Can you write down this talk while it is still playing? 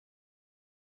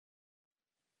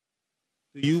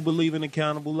Do you believe in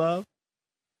accountable love?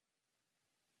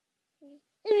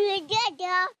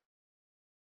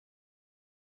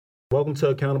 Welcome to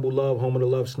Accountable Love, home of the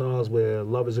Love Snobs, where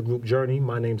love is a group journey.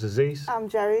 My name's Aziz. I'm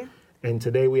Jerry. And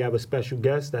today we have a special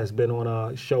guest that's been on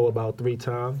our show about 3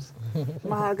 times.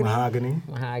 Mahagony.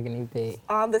 Mahagony big.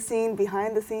 On the scene,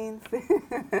 behind the scenes.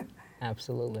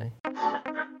 Absolutely.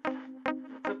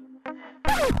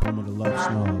 Home of the Love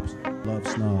Snobs, Love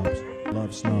Snobs,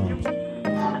 Love Snobs.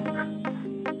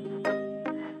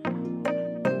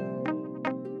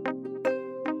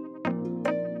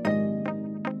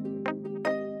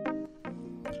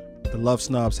 The Love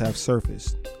Snobs have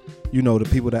surfaced. You know, the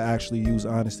people that actually use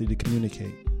honesty to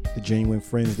communicate. The genuine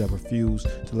friends that refuse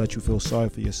to let you feel sorry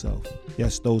for yourself.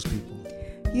 Yes, those people.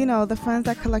 You know, the friends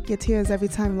that collect your tears every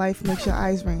time life makes your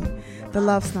eyes rain. The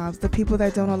love snobs, the people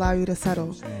that don't allow you to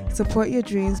settle. Support your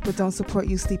dreams, but don't support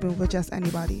you sleeping with just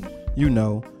anybody. You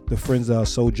know, the friends that are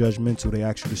so judgmental they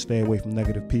ask you to stay away from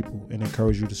negative people and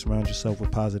encourage you to surround yourself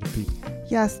with positive people.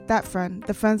 Yes, that friend.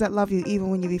 The friends that love you even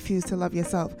when you refuse to love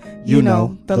yourself. You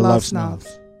know, the love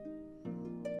snobs.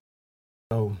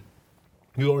 So,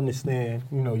 you understand,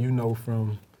 you know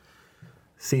from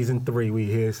season 3, we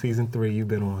here, season 3, you've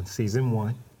been on season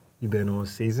 1, you've been on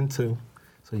season 2,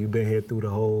 so you've been here through the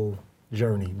whole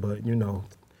journey, but you know,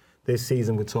 this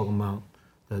season we're talking about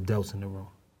the adults in the room.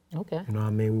 Okay. You know what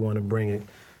I mean? We want to bring it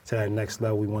to that next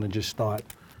level. We want to just start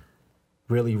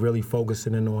really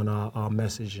focusing in on our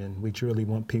message, and we truly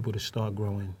want people to start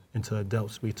growing into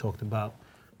adults. We talked about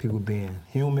people being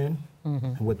human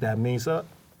and what that means.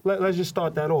 Let's just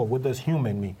start that off. What does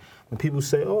human mean? When people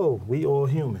say, oh, we all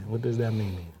human, what does that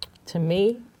mean? To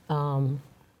me,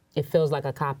 it feels like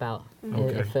a cop-out.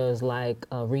 Okay. It feels like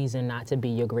a reason not to be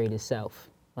your greatest self.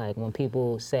 Like when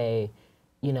people say,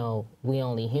 you know, we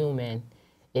only human,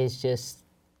 it's just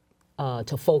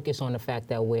to focus on the fact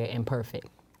that we're imperfect.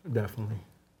 Definitely.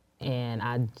 And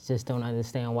I just don't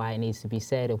understand why it needs to be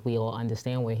said if we all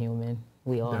understand we're human.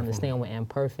 We all understand we're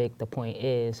imperfect. The point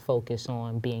is focus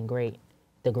on being great,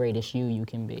 the greatest you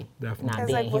can be, Definitely. not It's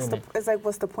being like, human. it's like,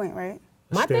 what's the point, right?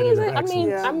 My thing is, Standard of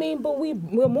excellence. I mean, but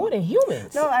we're more than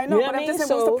humans. No, I know, You but what I'm just saying,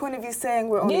 So, what's the point of you saying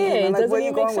we're only Yeah, human? it Like, where doesn't are you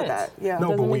even going make with that? sense. Yeah. No,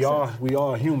 but Doesn't make we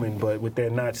are human, but what they're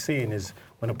not seeing is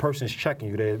when a person's checking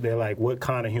you, they're like, what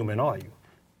kind of human are you?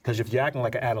 Because if you're acting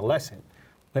like an adolescent,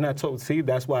 we're not told, see,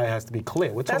 that's why it has to be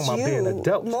clear. We're talking That's about being you.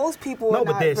 adults. Most people no, are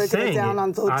but not they're breaking it saying down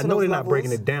on to I know those they're not levels.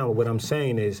 breaking it down, but what I'm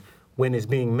saying is when it's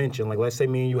being mentioned, like let's say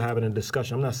me and you having a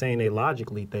discussion, I'm not saying they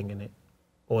logically thinking it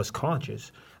or it's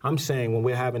conscious. I'm saying when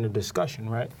we're having a discussion,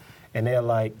 right, and they're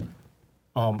like,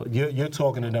 you're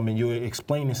talking to them and you're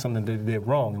explaining something that they're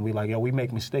wrong, and we're like, yo, we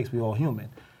make mistakes, we all human.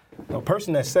 The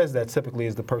person that says that typically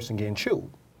is the person getting chewed.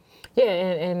 Yeah,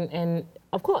 and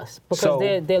of course, because So-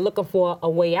 they're looking for a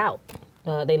way out.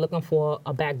 They're looking for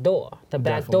a back door. The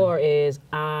back Definitely. door is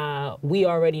we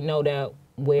already know that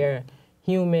we're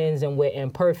humans and we're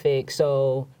imperfect,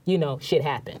 so you know shit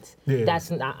happens. Yeah.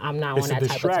 I'm not It's on a that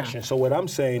type distraction. of time. So what I'm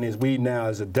saying is we now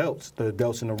as adults, the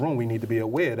adults in the room, we need to be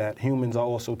aware that humans are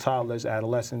also toddlers,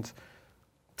 adolescents,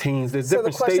 teens. There's So the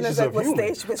different question stages is, like, of what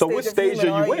human. stage- what So what stage of stage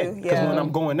are human you are in? you? Because Yeah. when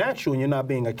I'm going at you and you're not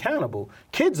being accountable,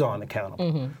 kids aren't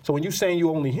accountable. So when you're saying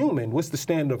you're only human, what's the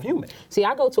standard of human? See,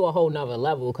 I go to a whole nother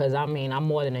level because I mean I'm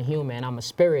more than a human. I'm a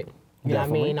spirit. You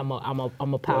Definitely. know what I mean? I'm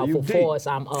a you powerful deep. force.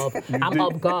 I'm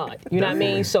of God. You know what I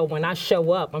mean? So when I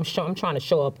show up, I'm trying to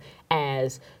show up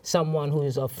as someone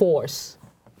who's a force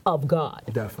of God.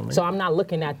 Definitely. So I'm not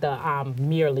looking at the I'm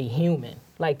merely human.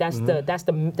 Like that's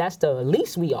the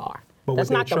least we are. But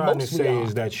That's what not they're the trying to most we say are.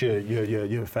 is that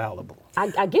you're fallible.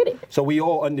 I get it. So we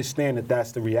all understand that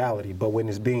that's the reality, but when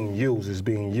it's being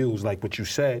used like what you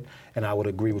said, and I would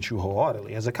agree with you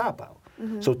wholeheartedly, as a cop-out.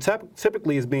 So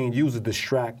typically it's being used to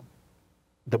distract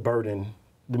the burden,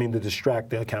 to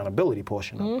distract the accountability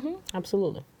portion of it.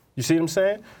 Absolutely. You see what I'm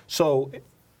saying? So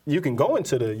you can go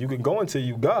into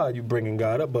you God, you bringing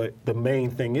God up, but the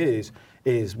main thing is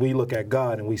we look at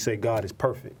God and we say God is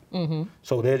perfect.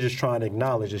 So they're just trying to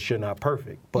acknowledge that you're not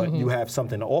perfect, but you have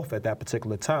something off at that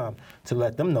particular time to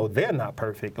let them know they're not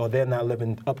perfect, or they're not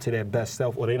living up to their best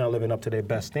self, or they're not living up to their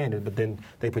best standard, but then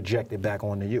they project it back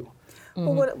onto you.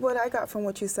 Well, what I got from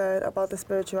what you said about the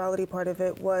spirituality part of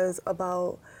it was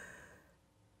about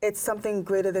it's something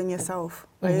greater than yourself,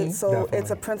 right? So Definitely.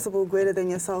 it's a principle greater than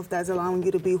yourself that's allowing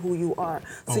you to be who you are.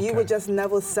 So you Okay. would just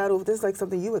never settle. This is like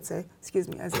something you would say. Excuse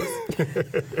me, Aziz.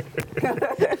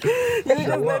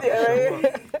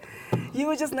 You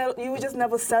would just right? You would just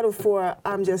never settle for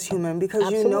I'm just human,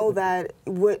 because you know Absolutely. that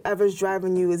whatever's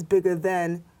driving you is bigger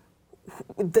than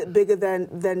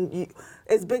you.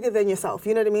 It's bigger than yourself.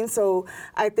 You know what I mean? So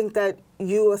I think that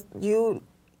you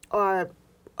are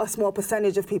a small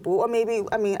percentage of people, or maybe,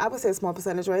 I mean, I would say a small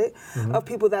percentage, right, of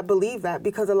people that believe that,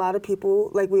 because a lot of people,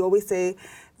 like we always say,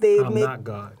 I'm not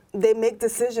God. They make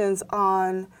decisions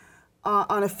on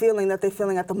a feeling that they're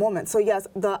feeling at the moment. So yes,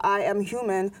 the I am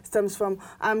human stems from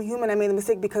I'm human, I made a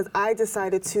mistake because I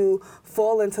decided to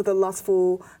fall into the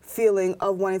lustful feeling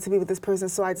of wanting to be with this person,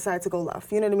 so I decided to go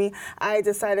left. You know what I mean? I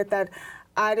decided that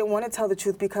I didn't want to tell the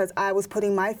truth because I was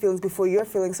putting my feelings before your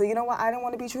feelings. So you know what? I didn't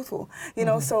want to be truthful. You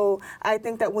know, so I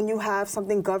think that when you have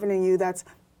something governing you that's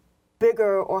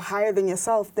bigger or higher than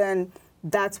yourself, then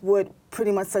that's what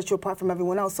pretty much sets you apart from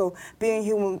everyone else. So being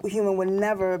human would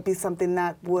never be something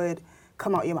that would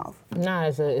come out your mouth. Nah,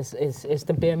 it's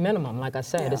the bare minimum. Like I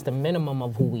said, it's the minimum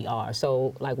of who we are.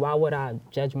 So like, why would I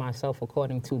judge myself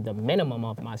according to the minimum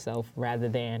of myself rather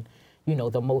than, you know,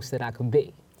 the most that I could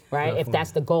be? Right? Definitely. If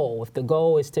that's the goal, if the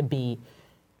goal is to be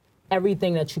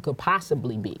everything that you could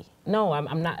possibly be. No,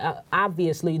 I'm not.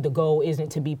 Obviously, the goal isn't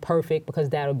to be perfect because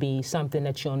that'll be something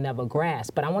that you'll never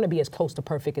grasp. But I want to be as close to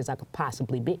perfect as I could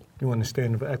possibly be. You want a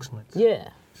standard of excellence. Yeah.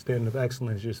 Standard of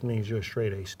excellence just means you're a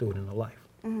straight A student of life.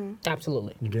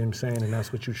 Absolutely. You get what I'm saying? And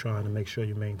that's what you're trying to make sure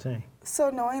you maintain. So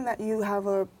knowing that you have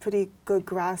a pretty good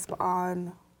grasp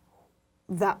on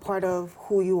that part of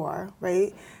who you are,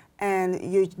 right?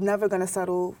 And you're never going to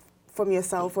settle from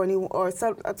yourself so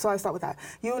I start with that.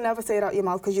 You'll never say it out your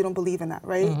mouth because you don't believe in that,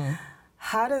 right?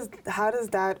 How does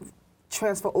that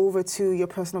transfer over to your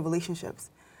personal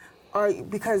relationships?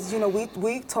 Because, you know,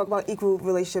 we talk about equal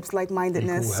relationships,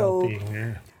 like-mindedness. Equal, healthy,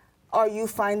 yeah. Are you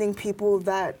finding people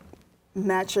that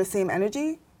match your same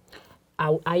energy?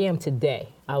 I am today.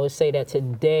 I would say that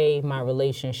today my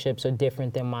relationships are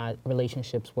different than my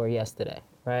relationships were yesterday,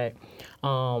 right?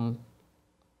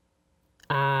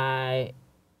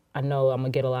 I know I'm gonna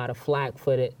get a lot of flack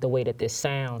for the way that this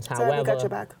sounds. Sorry, however, we got your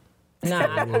back. Nah,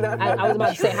 I was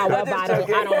about to say. However,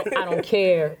 I don't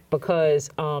care because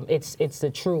it's the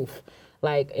truth.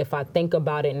 Like if I think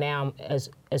about it now as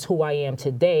who I am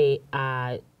today,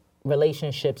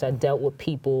 relationships I dealt with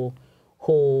people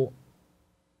who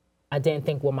I didn't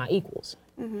think were my equals.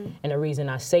 And the reason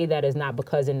I say that is not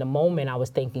because in the moment I was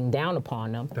thinking down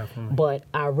upon them, but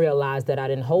I realized that I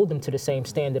didn't hold them to the same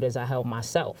standard as I held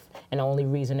myself. And the only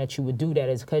reason that you would do that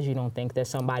is because you don't think that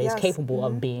somebody is capable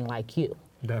of being like you,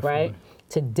 right?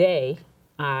 Today,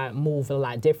 I move a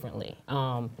lot differently.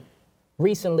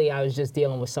 Recently, I was just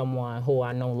dealing with someone who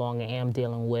I no longer am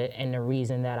dealing with, and the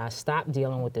reason that I stopped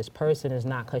dealing with this person is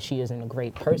not because she isn't a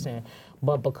great person,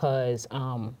 but because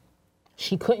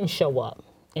she couldn't show up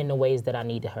in the ways that I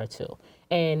needed her to.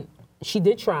 And she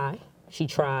did try. She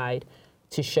tried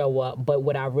to show up, but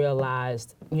what I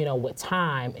realized, you know, with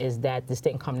time is that this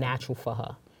didn't come natural for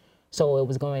her. So it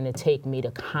was going to take me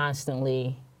to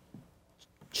constantly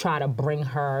try to bring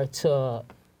her to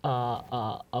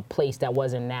a place that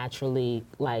wasn't naturally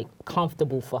like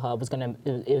comfortable for her.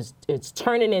 It's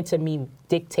turning into me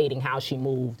dictating how she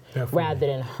moved rather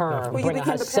than her bringing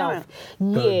herself. I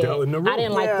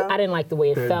didn't like the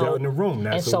way it felt. In the room.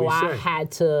 That's and so what we I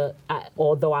had to,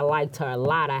 although I liked her a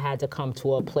lot, I had to come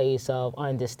to a place of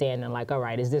understanding. Like, all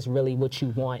right, is this really what you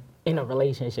want in a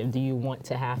relationship? Do you want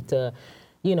to have to,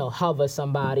 you know, hover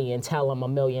somebody and tell them a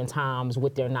million times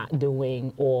what they're not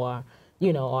doing, or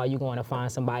you know, are you going to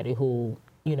find somebody who,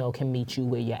 you know, can meet you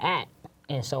where you're at?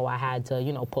 And so I had to,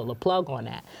 you know, pull a plug on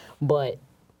that. But,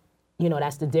 you know,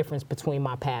 that's the difference between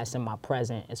my past and my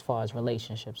present as far as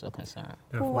relationships are concerned.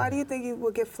 Well, why do you think you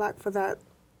would get flack for that?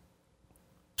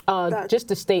 Just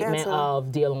the statement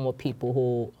of dealing with people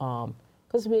who,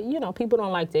 because, you know, people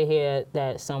don't like to hear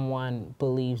that someone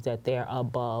believes that they're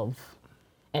above.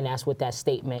 And that's what that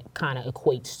statement kind of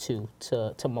equates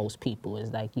to most people, is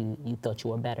like you thought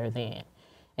you were better than.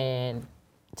 And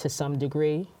to some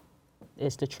degree,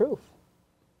 it's the truth.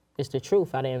 It's the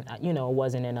truth. I didn't, you know, it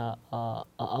wasn't in a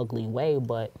ugly way,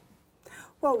 but.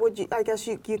 Well, I guess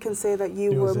you can say that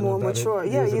you were more mature.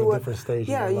 Yeah, you were. Different stage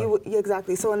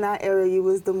exactly. So in that area, you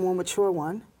was the more mature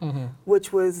one,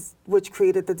 which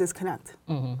created the disconnect.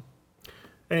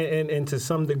 And to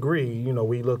some degree, you know,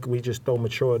 we just throw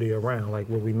maturity around, like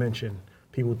what we mentioned.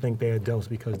 People think they're adults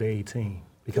because they're 18,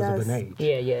 because of an age.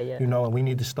 Yeah. You know, and we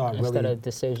need to start Instead really of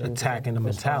decisions, attacking the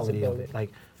mentality of it.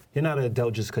 Like, you're not an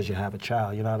adult just because you have a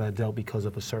child. You're not an adult because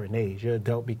of a certain age. You're an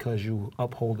adult because you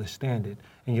uphold a standard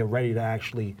and you're ready to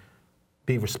actually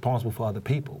be responsible for other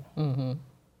people.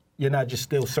 You're not just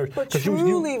still searching. But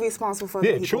truly responsible for other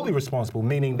people. Yeah, truly responsible,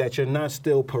 meaning that you're not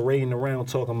still parading around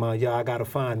talking about, yeah, I got to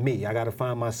find me. I got to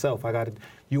find myself.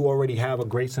 You already have a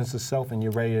great sense of self, and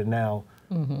you're ready to now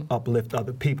uplift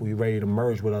other people. You're ready to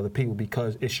merge with other people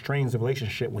because it strains the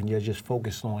relationship when you're just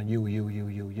focused on you.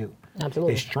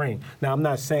 Absolutely. It strains. Now, I'm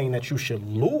not saying that you should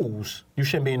lose. You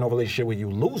shouldn't be in a relationship where you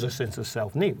lose a sense of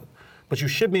self, neither. But you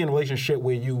should be in a relationship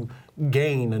where you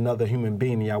gain another human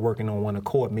being and y'all working on one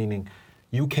accord, meaning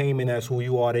you came in as who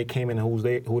you are, they came in who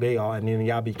they are, and then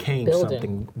y'all became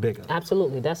something bigger.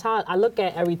 Absolutely. That's how I look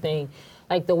at everything.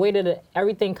 Like the way that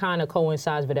everything kind of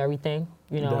coincides with everything.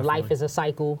 You know, Definitely. life is a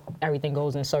cycle. Everything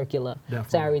goes in circular. Definitely.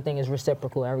 So everything is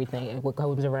reciprocal. Everything, what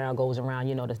comes around goes around.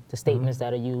 You know, the statements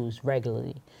that are used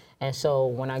regularly. And so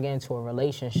when I get into a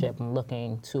relationship, I'm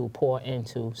looking to pour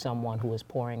into someone who is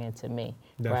pouring into me,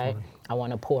 right? I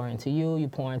want to pour into you, you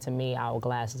pour into me. Our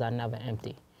glasses are never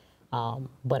empty.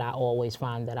 But I always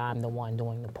find that I'm the one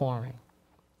doing the pouring.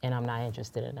 And I'm not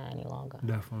interested in that any longer.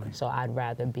 Definitely. So I'd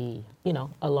rather be, you know,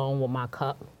 alone with my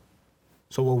cup.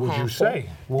 So what would you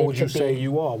say? What would you say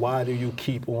you are? Why do you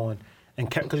keep on? And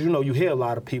because, you know, you hear a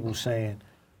lot of people saying,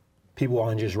 people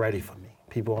aren't just ready for me.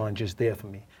 People aren't just there for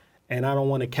me. And I don't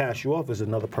want to cast you off as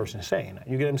another person saying that.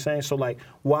 You get what I'm saying? So, like,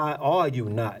 why are you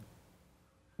not,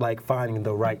 like, finding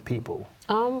the right people,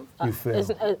 you feel?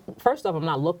 First off, I'm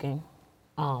not looking.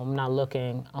 You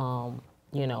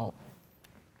know,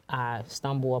 I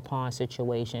stumble upon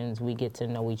situations, we get to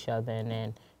know each other, and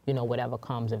then, you know, whatever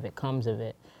comes of it, comes of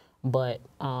it. But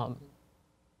I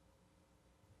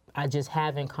just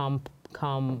haven't come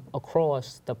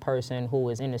across the person who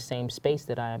is in the same space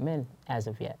that I am in as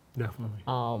of yet. Definitely.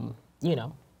 You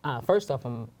know, first off,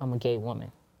 I'm a gay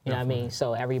woman. You know what I mean?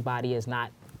 So everybody is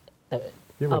not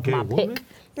You're a gay my woman? pick.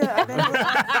 Yeah, I didn't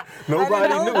Nobody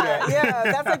know knew that. Yeah,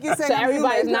 that's like you saying So I'm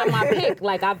everybody's human. not my pick.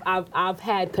 Like I've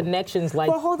had connections like.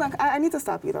 Well, hold on. I need to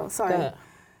stop you though. Sorry. Go ahead.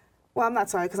 Well, I'm not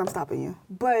sorry because I'm stopping you.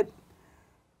 But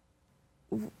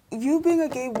you being a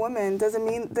gay woman doesn't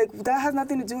mean that has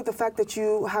nothing to do with the fact that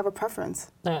you have a preference.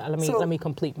 Let me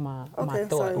complete my Okay,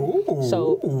 thought. sorry. Ooh.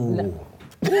 So.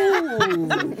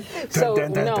 So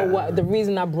Dun, dun, dun, dun. the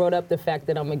reason I brought up the fact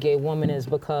that I'm a gay woman is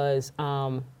because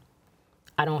I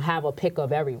don't have a pick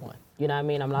of everyone. You know what I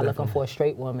mean? I'm not looking for a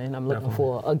straight woman. I'm looking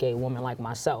for a gay woman like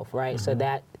myself, right? So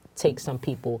that takes some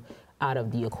people out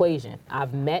of the equation.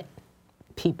 I've met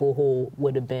people who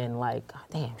would have been like,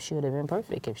 damn, she would have been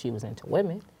perfect if she was into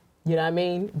women. You know what I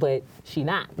mean? But she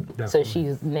not. So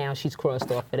Definitely. she's crossed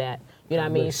off of that. You know what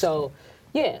I mean? So,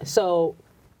 yeah. So,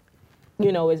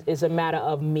 you know, it's a matter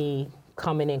of me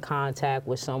coming in contact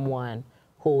with someone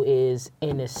who is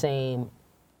in the same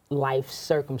life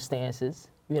circumstances,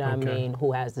 you know what I mean,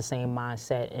 who has the same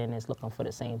mindset and is looking for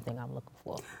the same thing I'm looking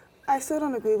for. I still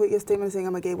don't agree with your statement saying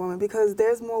I'm a gay woman because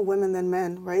there's more women than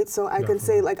men, right? So I can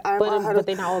say like But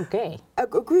they're not all gay.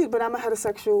 Agreed, but I'm a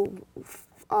heterosexual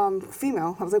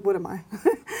female. I was like, what am I?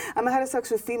 I'm a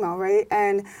heterosexual female, right?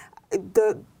 And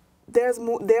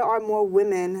there are more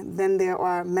women than there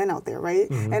are men out there, right?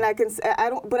 And I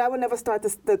would never start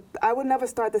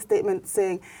the statement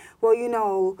saying, well, you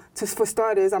know, for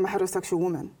starters, I'm a heterosexual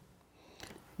woman.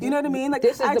 You know what I mean? Like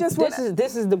this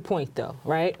is the point though,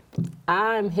 right?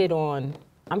 I'm hit on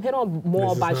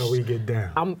more by how we get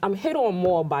down. I'm hit on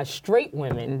more by straight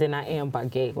women than I am by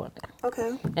gay women.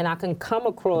 Okay. And I can come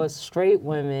across straight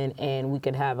women and we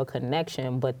could have a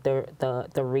connection, but the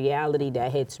reality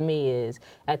that hits me is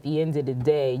at the end of the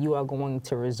day, you are going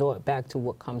to resort back to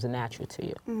what comes natural to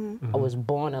you. I was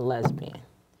born a lesbian.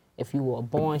 If you were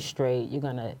born straight, you're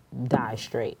gonna die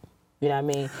straight. You know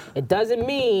what I mean? It doesn't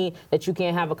mean that you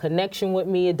can't have a connection with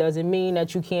me. It doesn't mean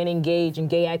that you can't engage in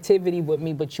gay activity with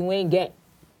me, but you ain't gay.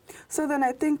 So then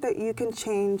I think that you can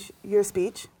change your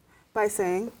speech by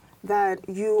saying that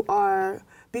you have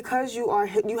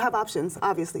options,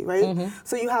 obviously, right?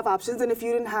 So you have options, and if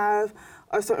you didn't have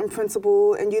a certain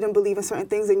principle and you didn't believe in certain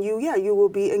things, then you will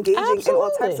be engaging in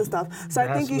all types of stuff. So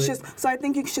I think you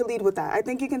should lead with that. I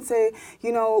think you can say,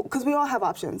 you know, because we all have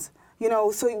options. You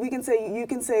know, so you can say,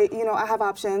 you know, I have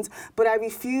options, but I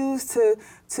refuse to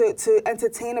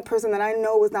entertain a person that I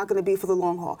know is not going to be for the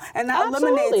long haul. And that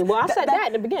eliminates. Well, I said that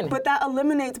in the beginning. But that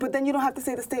eliminates. But then you don't have to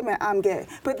say the statement, I'm gay.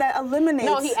 But that eliminates.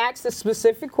 No, he asked a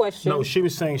specific question. No, she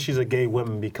was saying she's a gay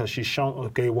woman because she's showing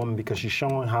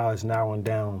how it's narrowing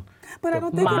down. But I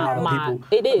don't think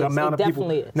it is. The amount it of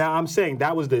definitely people. is. Now I'm saying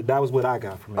that was what I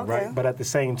got from it, Okay. right? But at the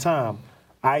same time,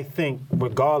 I think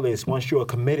regardless, once you're a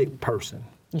committed person,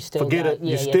 You still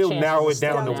narrow it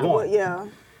down to one. Yeah.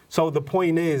 So the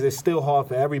point is, it's still hard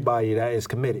for everybody that is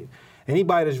committed.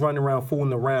 Anybody that's running around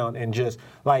fooling around and just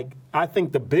like, I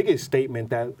think the biggest statement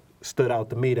that stood out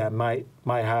to me that might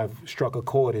have struck a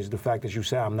chord is the fact that you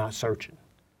say I'm not searching.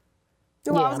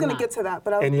 Well, I was going to get to that,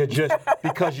 but and you're just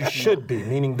because you should be,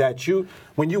 meaning that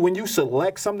when you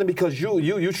select something because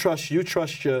you trust your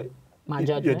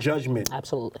judgment.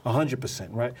 Absolutely. 100%,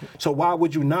 right? So why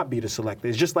would you not be the selector?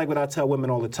 It's just like what I tell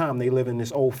women all the time. They live in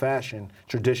this old-fashioned,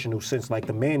 traditional sense, like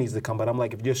the man needs to come. But I'm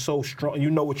like, if you're so strong, you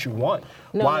know what you want.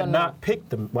 Why not pick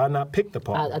the partner?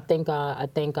 I think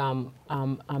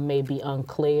I may be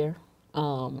unclear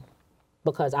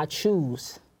because I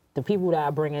choose the people that I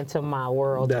bring into my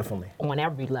world. Definitely. On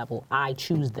every level, I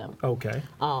choose them. Okay.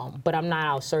 But I'm not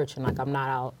out searching. Like I'm not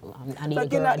out. I need like a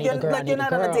girl. I need a girl. Like you're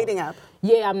not on a dating app.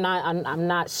 Yeah, I'm not. I'm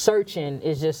not searching.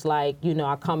 It's just like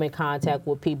I come in contact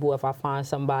with people if I find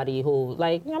somebody who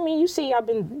you see I've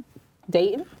been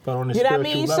dating. But on the you know what I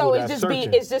spiritual mean?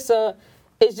 level, So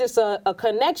it's just a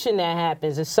connection that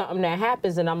happens. It's something that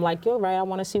happens, and I'm like, you're right. I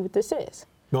want to see what this is.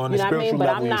 No, on the spiritual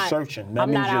level, you're searching. That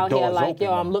I'm means not your out door's here like, open.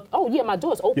 I'm looking. Oh yeah, my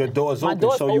door's open. Your door's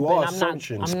open, so you are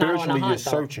searching. Spiritually, you're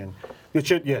searching.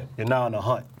 You're not on a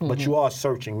hunt, but you are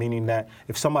searching, meaning that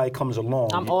if somebody comes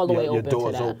along, I'm all the way your open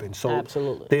door's to that. open. So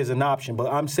Absolutely. There's an option.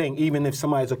 But I'm saying even if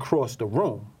somebody's across the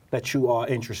room that you are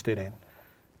interested in,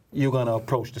 you're gonna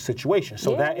approach the situation.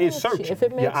 So that is searching. If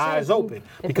it makes your eyes sense, open.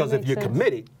 Because if you're sense.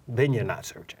 committed, then you're not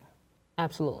searching.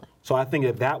 Absolutely. So I think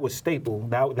if that was staple,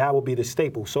 that would be the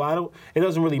staple. So it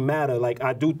doesn't really matter. Like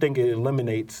I do think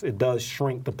it does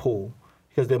shrink the pool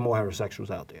because there are more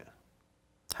heterosexuals out there.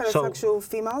 Heterosexual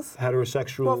females?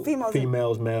 Heterosexual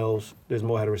females, males, there's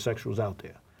more heterosexuals out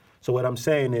there. So what I'm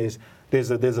saying is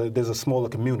there's a smaller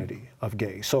community of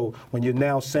gays. So when you're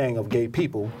now saying of gay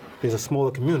people, there's a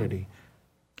smaller community.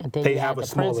 They have a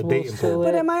smaller dating pool.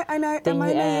 But am I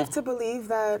naive to believe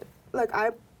that, like,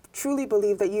 I truly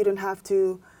believe that you didn't have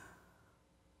to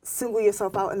single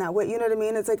yourself out in that way? You know what I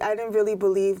mean? It's like I didn't really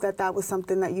believe that was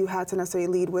something that you had to necessarily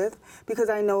lead with, because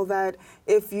I know that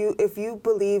if you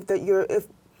believe that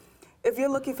if you're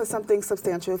looking for something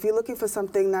substantial, if you're looking for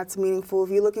something that's meaningful, if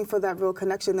you're looking for that real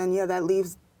connection, then yeah, that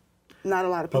leaves not a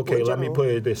lot of people. Okay, let me put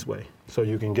it this way so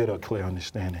you can get a clear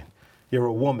understanding. You're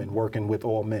a woman working with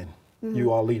all men. Mm-hmm.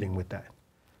 You are leading with that.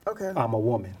 Okay. I'm a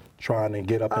woman trying to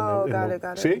get up in the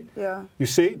got it. See? Yeah. You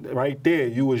see? Right there,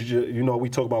 we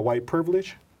talk about white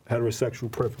privilege, heterosexual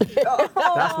privilege.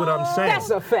 That's what I'm saying. That's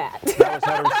a fact. That was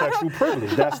heterosexual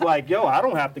privilege. That's like, I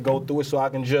don't have to go through it so I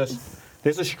can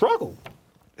there's a struggle.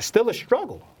 It's still a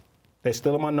struggle. They're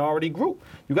still a minority group.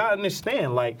 You gotta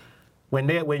understand, like, when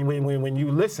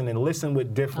you listen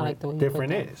with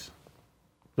different ears.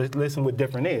 Listen with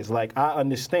different ears. Like, I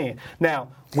understand. Now,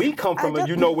 we come from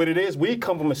you know what it is? We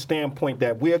come from a standpoint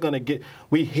that we're going to get,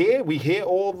 we hear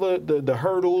all the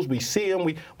hurdles, we see them,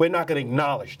 we're not going to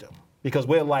acknowledge them. Because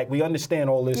we're like, we understand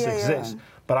all this exists,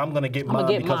 but I'm going to get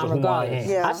mine because of who I am.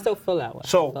 Yeah. I still feel that way.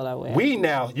 So,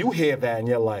 you hear that and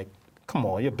you're like, come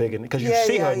on, you're bigger. Because you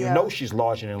see her, you know she's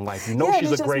larger than life. You know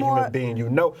she's a great human being. You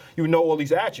know all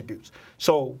these attributes.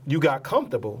 So, you got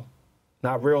comfortable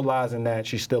not realizing that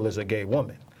she still is a gay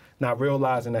woman, not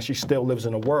realizing that she still lives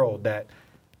in a world that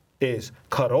is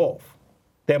cut off.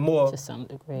 They're more to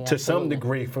some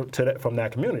degree from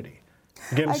that community.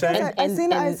 You get what I'm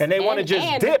saying? And they want to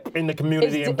just dip in the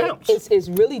community and bounce. It's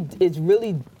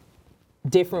really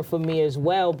different for me as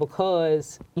well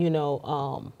because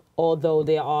although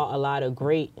there are a lot of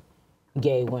great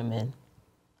gay women,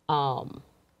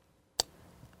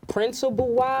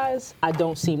 principle-wise, I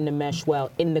don't seem to mesh well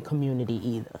in the community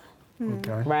either.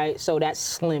 Okay. Right? So that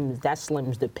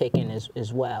slims the picking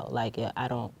as well. Like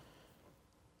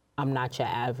I'm not your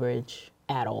average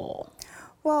at all.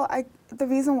 Well, the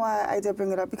reason why I did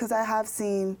bring it up, because I have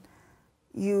seen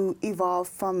you evolve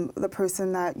from the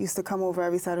person that used to come over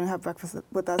every Saturday and have breakfast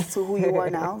with us to who you are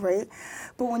now, right?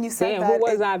 But when you said who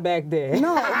was I back then?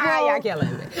 No, y'all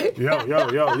killing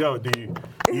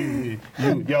me.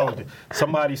 Yo,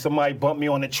 somebody bump me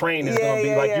on the train is gonna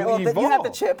be like, you evolve. You have the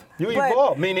chip. You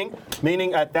evolve,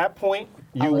 meaning at that point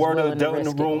you were in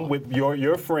the room with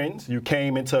your friends. You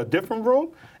came into a different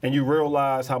room and you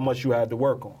realized how much you had to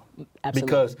work on. Absolutely.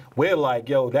 Because we're like,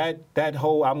 that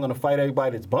whole I'm gonna fight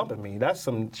everybody that's bumping me, that's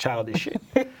some childish shit.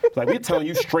 Like, we're telling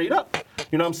you straight up.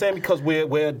 You know what I'm saying? Because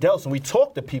we're adults and we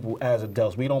talk to people as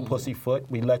adults. We don't pussyfoot.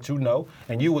 We let you know.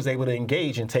 And you was able to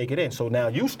engage and take it in. So now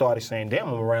you started saying, damn,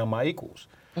 I'm around my equals.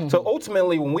 Mm-hmm. So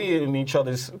ultimately, when we're in each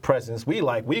other's presence, we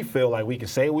feel like we can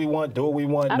say what we want, do what we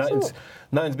want.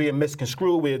 Nothing's being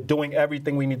misconstrued. We're doing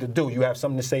everything we need to do. You have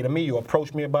something to say to me, you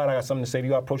approach me about it. I got something to say to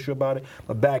you, I approach you about it.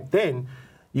 But back then,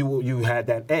 you had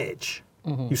that edge.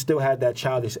 Mm-hmm. You still had that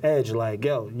childish edge, like,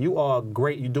 you are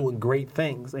great, you're doing great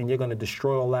things, and you're going to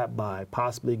destroy all that by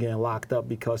possibly getting locked up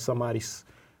because somebody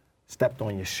stepped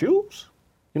on your shoes?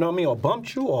 You know what I mean? Or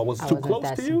bumped you, or was too close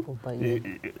to you. Simple, but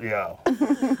yeah.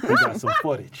 We got some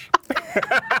footage.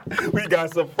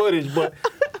 But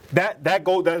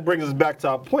that brings us back to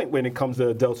our point when it comes to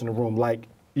adults in the room. Like,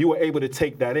 you were able to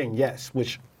take that in, yes,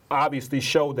 which obviously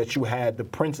showed that you had the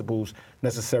principles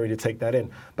necessary to take that in.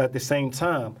 But at the same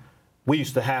time, we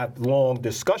used to have long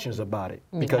discussions about it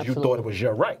because you thought it was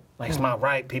your right. Like, it's my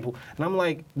right, people. And I'm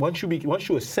like, once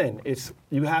you ascend,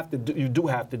 you do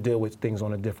have to deal with things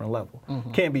on a different level.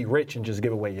 You can't be rich and just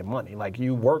give away your money. Like,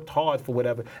 you worked hard for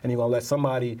whatever, and you're gonna let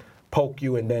somebody poke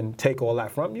you and then take all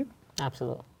that from you?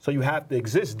 Absolutely. So you have to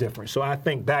exist different. So I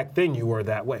think back then you were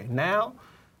that way. Now,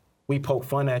 we poke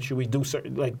fun at you. We do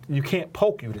certain, like, you can't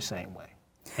poke you the same way,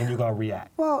 and you're gonna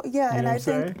react. Well, yeah, You and know I what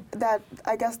I'm think that,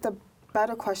 I guess the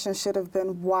better question should have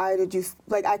been, why did you,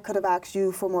 like, I could have asked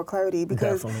you for more clarity,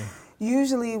 because Definitely.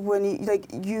 usually when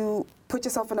you put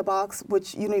yourself in a box,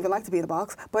 which you don't even like to be in a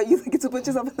box, but you get to put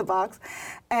yourself in the box,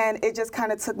 and it just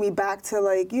kind of took me back to,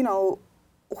 like, you know,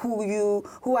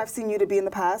 who I've seen you to be in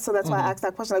the past. So that's why I asked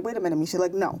that question, like, wait a minute, Misha,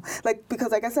 like, no. Like,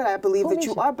 because like I said, I believe that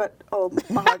you are, but,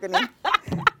 Mahagony.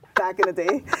 Back in the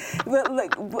day. But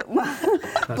like,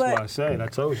 That's why I said, I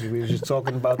told you, we were just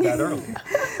talking about that earlier.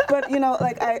 But, you know,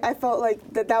 like, I felt like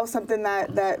that was something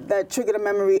that triggered a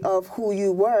memory of who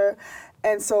you were.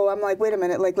 And so I'm like, wait a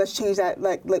minute, like, let's change that.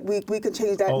 Like we could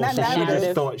change that. Oh, Not so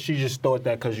narrative. she just thought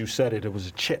that because you said it was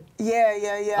a chip.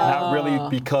 Yeah. Not really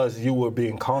because you were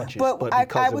being conscious, but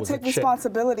because I it would was take a chip.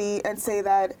 responsibility and say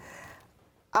that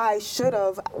I should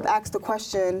have asked the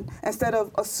question instead of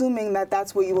assuming that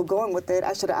that's where you were going with it.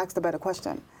 I should have asked a better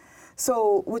question.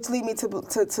 So, which lead me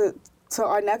to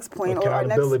our next point, or our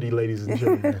next accountability, ladies and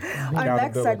gentlemen. our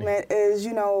next segment is,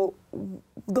 you know,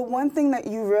 the one thing that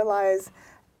you realize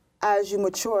as you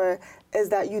mature is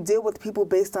that you deal with people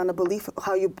based on a belief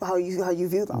how you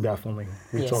view them. Definitely.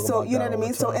 Yeah. Talk So about you know that what I all mean.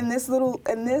 the So time.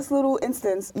 in this little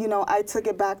instance, you know, I took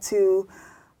it back to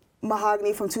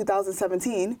Mahagony from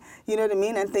 2017. You know what I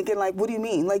mean, and thinking like, what do you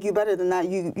mean? Like, you're better than that.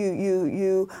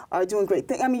 You are doing great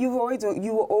things. I mean, you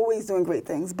were always doing great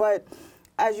things, but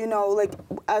as you know, like,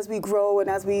 as we grow and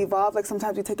as we evolve, like,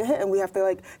 sometimes we take a hit and we have to,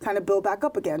 like, kind of build back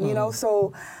up again. You know,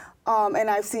 so. And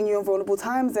I've seen you in vulnerable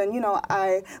times, and, you know,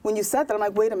 when you said that, I'm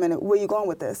like, wait a minute, where are you going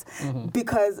with this?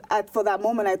 Because for that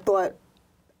moment, I thought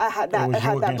I had that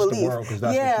belief. The world, 'cause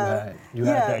that's what you had. You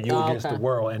had that. You were against the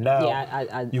world, and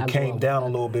now you came down a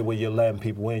little bit where you're letting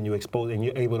people in. You expose, and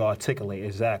you're able to articulate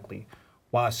exactly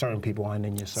why certain people aren't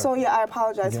in your circle. So yeah, I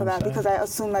apologize for that, saying? because I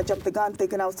assumed I jumped the gun,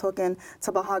 thinking I was talking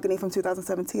to Mahagony from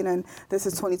 2017, and this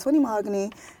is 2020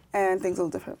 Mahagony, and things are a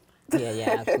little different.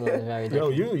 Yeah, absolutely, very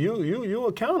different. Yo, you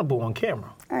accountable on camera.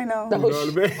 I know. You know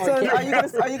what I mean? So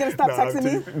are you gonna stop texting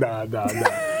me? Nah.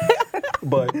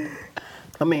 But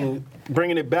I mean,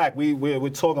 bringing it back, we're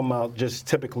talking about just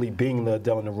typically being the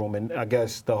adult in the room, and I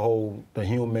guess the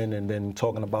human, and then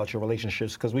talking about your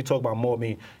relationships, because we talk about more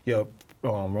your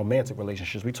romantic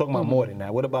relationships. We talk about more than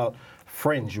that. What about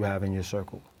friends you have in your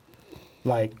circle?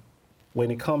 Like, when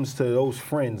it comes to those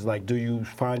friends, like, do you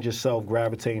find yourself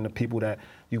gravitating to people that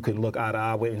you can look eye to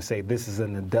eye with and say, this is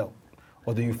an adult?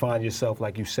 Or do you find yourself,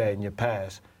 like you said in your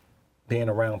past, being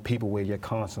around people where you're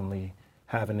constantly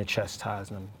having to chastise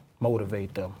them,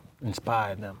 motivate them,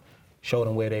 inspire them, show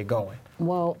them where they're going?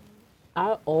 Well,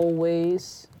 I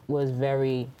always was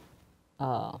very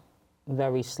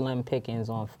slim pickings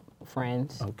on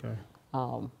friends. Okay.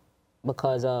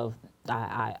 Because of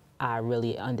I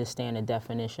really understand the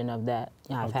definition of that.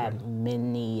 I've had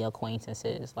many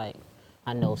acquaintances, like,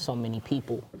 I know so many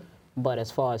people, but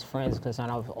as far as friends are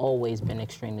concerned, I've always been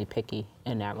extremely picky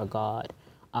in that regard.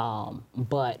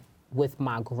 But with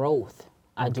my growth,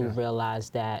 I do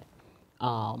realize that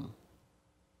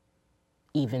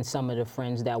even some of the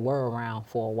friends that were around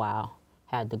for a while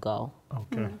had to go.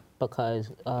 Okay.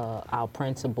 Because our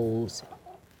principles,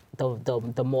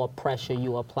 the more pressure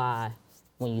you apply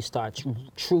when you start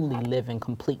truly living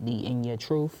completely in your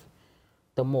truth,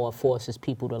 the more it forces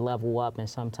people to level up, and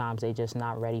sometimes they just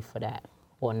not ready for that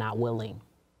or not willing.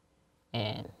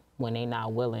 And when they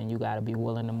not willing, you got to be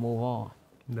willing to move on.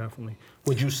 Definitely.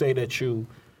 Would you say that you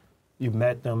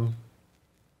met them,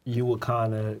 you were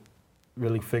kind of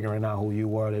really figuring out who you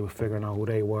were, they were figuring out who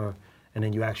they were, and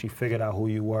then you actually figured out who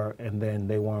you were, and then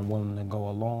they weren't willing to go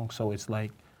along? So it's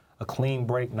like a clean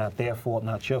break, not their fault,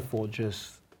 not your fault,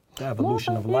 just the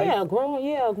evolution of life?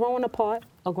 Growing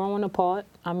apart.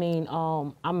 I mean,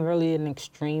 I'm really an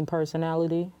extreme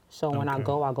personality, so when I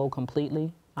go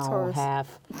completely. I don't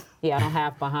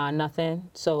have behind nothing.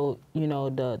 So, you know,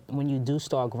 when you do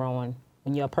start growing,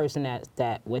 when you're a person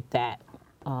that with that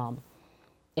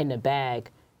in the bag,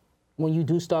 when you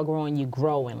do start growing, you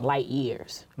grow in light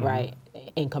years, right?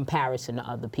 In comparison to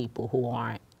other people who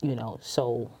aren't,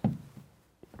 so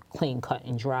clean cut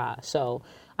and dry. So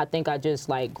I think I just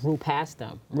like grew past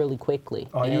them really quickly.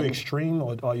 Are you extreme,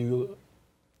 or are you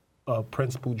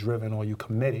principle driven, or are you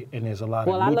committed? And there's a lot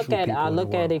of neutral people in the world. I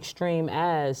look at extreme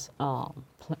as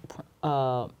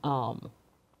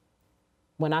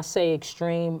when I say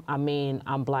extreme, I mean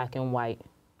I'm black and white,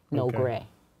 no gray,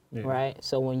 right?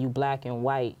 So when you black and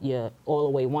white, you're all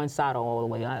the way one side or all the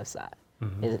way the other side.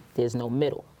 There's no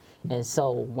middle. And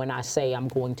so when I say I'm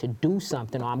going to do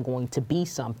something or I'm going to be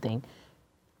something,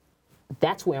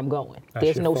 that's where I'm going.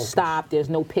 There's no stop, there's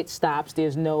no pit stops,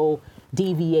 there's no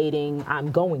deviating.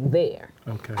 I'm going there.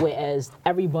 Okay. Whereas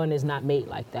everyone is not made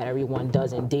like that. Everyone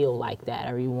doesn't deal like that.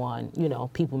 Everyone,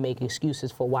 people make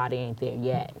excuses for why they ain't there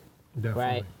yet. Definitely.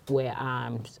 Right? Where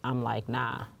I'm like,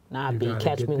 nah, B,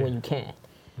 catch me when you can.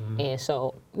 And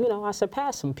so, I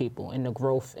surpassed some people in the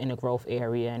growth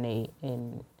area,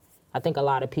 and I think a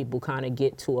lot of people kind of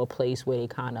get to a place where they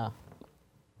kind of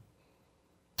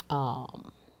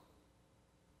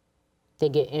they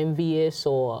get envious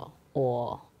or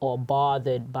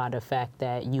bothered by the fact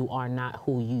that you are not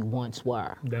who you once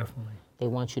were. Definitely. They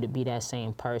want you to be that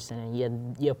same person,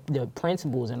 and your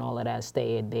principles and all of that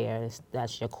stay there.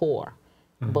 That's your core.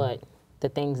 But the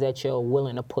things that you're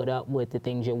willing to put up with, the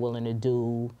things you're willing to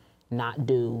do, not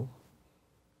do,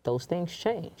 those things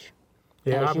change.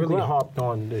 Yeah, I really harped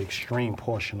on the extreme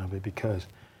portion of it because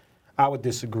I would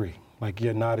disagree. Like,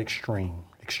 you're not extreme.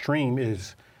 Extreme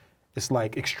it's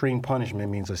like extreme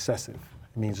punishment means excessive.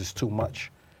 It means it's too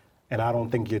much. And I don't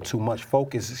think you're too much.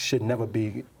 Focus should never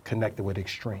be connected with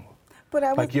extreme.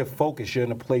 But you're focused, you're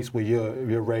in a place where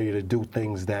you're ready to do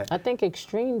things that... I think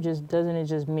extreme doesn't it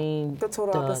just mean... The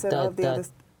total opposite of the other...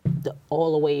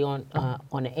 all the way on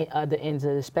the other ends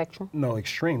of the spectrum? No,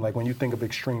 extreme. Like when you think of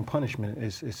extreme punishment,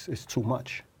 it's too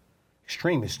much.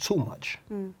 Extreme is too much.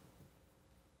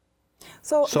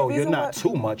 So you're not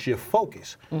too much, you're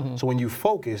focused. So when you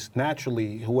focus,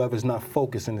 naturally, whoever's not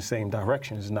focused in the same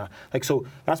direction is not, so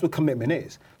that's what commitment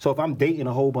is. So if I'm dating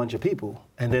a whole bunch of people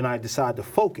and then I decide to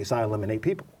focus, I eliminate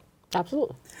people.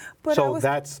 Absolutely. But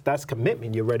that's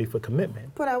commitment, you're ready for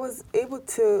commitment. But I was able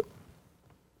to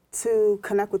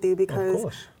connect with you because...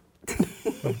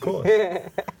 Of course.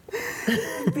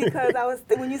 Because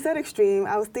when you said extreme,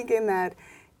 I was thinking that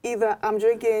either I'm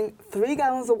drinking 3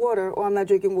 gallons of water or I'm not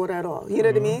drinking water at all. You know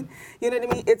what I mean?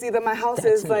 It's either my house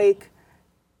is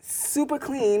super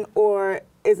clean or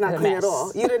it's not clean at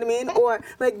all. You know what I mean? Or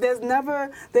there's nothing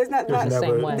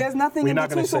we're in not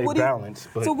between. Say balance,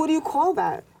 so what do you call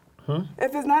that?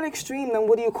 If it's not extreme, then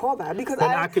what do you call that? Because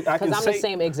I'm the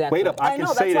same exact. Wait up, I can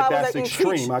say that's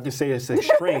extreme. I can say it's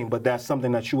extreme, but that's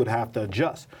something that you would have to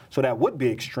adjust. So that would be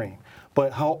extreme.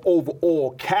 But her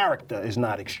overall character is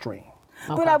not extreme.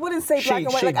 Okay. But I wouldn't say black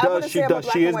and white.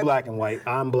 She is black and white.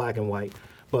 I'm black and white.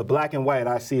 But black and white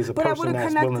I see as a person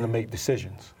that's willing to make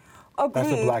decisions. Agreed. That's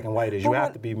what black and white is. You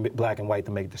have to be black and white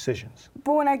to make decisions.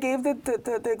 But when I gave the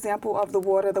example of the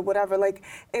water, the whatever,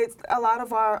 it's a lot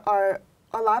of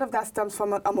that stems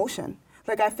from emotion.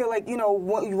 I feel like,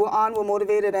 we're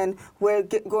motivated and we're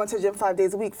going to the gym 5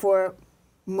 days a week for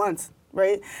months.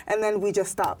 Right? And then we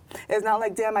just stop. It's not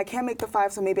like, damn, I can't make the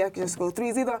 5, so maybe I can just go 3.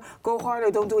 It's either go hard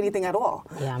or don't do anything at all.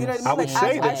 Yeah, you know what I mean? I would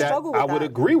say I would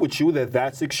agree with you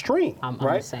that's extreme, I'm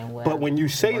right? the same way. But when you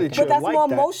say that you're like that... But that's more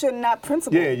emotion, not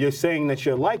principle. Yeah, you're saying that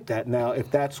you're like that. Now,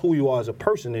 if that's who you are as a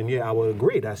person, then yeah, I would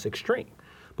agree, that's extreme.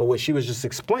 But what she was just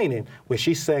explaining, where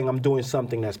she's saying I'm doing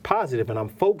something that's positive and I'm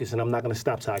focused and I'm not going to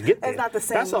stop till I get there. It's not the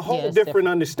same. That's a whole different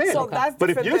understanding. So that's but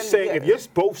if you're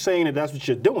both saying that that's what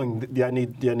you're doing,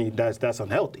 that's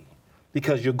unhealthy,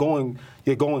 because you're going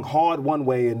hard one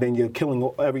way and then you're killing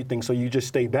everything. So you just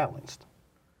stay balanced,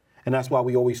 and that's why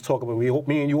we always talk about.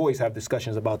 Me and you always have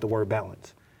discussions about the word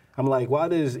balance. I'm like, why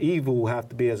does evil have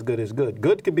to be as good as good?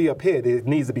 Good could be up here. There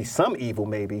needs to be some evil,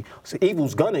 maybe. So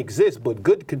evil's gonna exist, but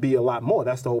good could be a lot more.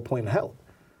 That's the whole point of health.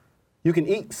 You can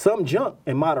eat some junk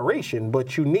in moderation,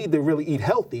 but you need to really eat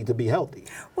healthy to be healthy.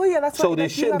 Well, yeah, that's so there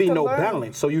shouldn't be no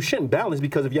balance. So you shouldn't balance,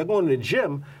 because if you're going to the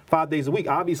gym 5 days a week,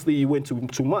 obviously you went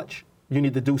too much. You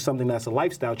need to do something that's a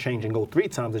lifestyle change and go 3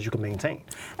 times that you can maintain.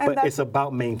 But it's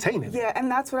about maintaining. Yeah,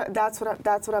 and that's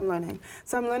what I'm learning.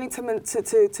 So I'm learning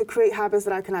to create habits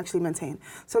that I can actually maintain.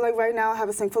 So right now I have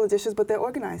a sink full of dishes, but they're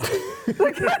organized.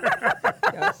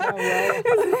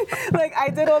 I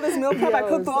did all this meal prep, I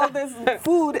cooked all this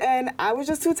food, and I was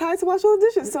just too tired to wash all the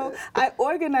dishes. So I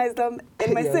organized them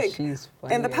in my sink.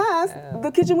 In the past, the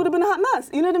kitchen would have been a hot mess.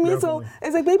 You know what I mean? Definitely. So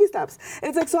it's baby steps.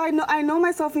 It's so I know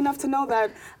myself enough to know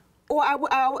that Or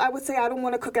I would say I don't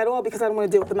want to cook at all because I don't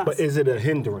want to deal with the mess. But is it a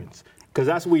hindrance? Because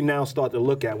that's what we now start to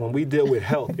look at. When we deal with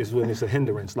health is when it's a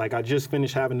hindrance. Like I just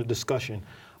finished having a discussion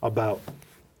about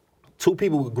 2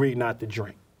 people agreed not to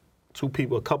drink.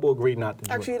 A couple agreed not to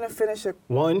drink. Actually, you didn't finish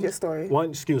your story.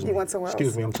 Excuse me. You went somewhere else.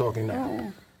 Excuse me, I'm talking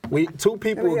now. Oh. 2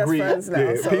 people agreed.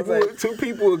 Two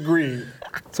people agreed.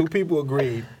 2 people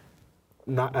agreed,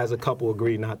 not as a couple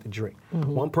agreed not to drink.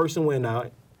 Mm-hmm. One person went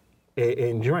out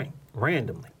and drank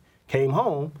randomly. Came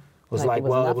home, was like,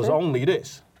 well, it was only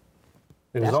this.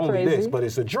 It was only this, but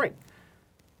it's a drink,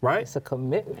 right? It's a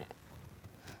commitment.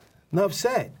 Enough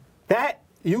said. I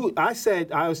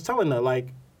was telling her, like,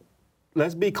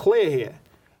 let's be clear here.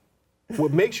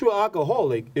 What makes you an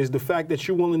alcoholic is the fact that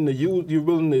you're willing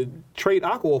to trade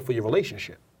alcohol for your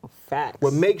relationship. Facts.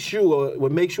 What makes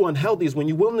you unhealthy is when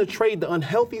you're willing to trade the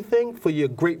unhealthy thing for your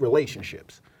great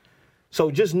relationships.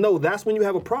 So just know that's when you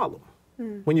have a problem.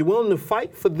 When you're willing to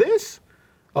fight for this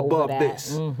above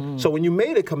this. Mm-hmm. So when you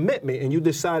made a commitment and you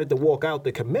decided to walk out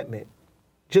the commitment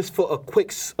just for a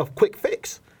quick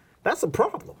fix, that's a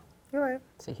problem. You're right.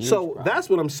 It's a huge problem. That's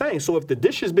what I'm saying. So if the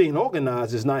dishes being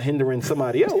organized is not hindering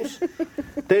somebody else,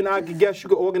 then I guess you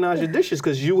could organize your dishes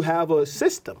because you have a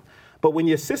system. But when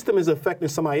your system is affecting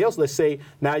somebody else, let's say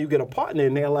now you get a partner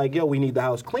and they're like, yo, we need the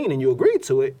house clean, and you agree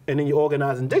to it, and then you're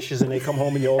organizing dishes and they come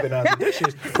home and you organize the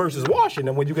dishes versus washing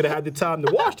them when you could have had the time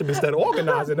to wash them instead of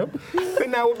organizing them,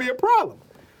 then that would be a problem.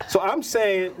 So I'm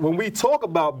saying when we talk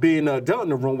about being an adult in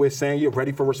the room, we're saying you're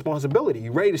ready for responsibility.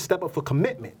 You're ready to step up for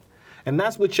commitment. And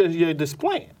that's what you're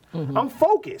displaying. Mm-hmm. I'm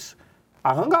focused.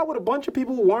 I hung out with a bunch of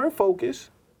people who weren't focused.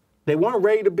 They weren't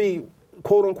ready to be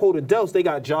quote unquote adults. They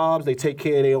got jobs, they take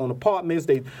care of their own apartments,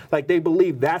 they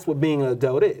believe that's what being an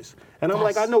adult is. And I'm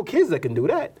like, I know kids that can do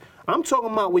that. I'm talking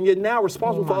about when you're now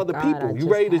responsible for other people. You're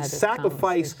ready to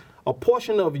sacrifice a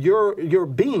portion of your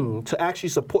being to actually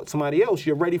support somebody else.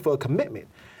 You're ready for a commitment.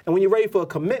 And when you're ready for a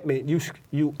commitment,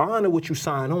 you honor what you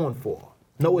sign on for.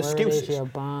 No excuses.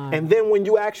 And then when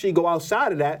you actually go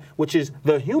outside of that, which is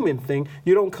the human thing,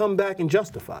 you don't come back and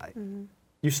justify it. Mm-hmm.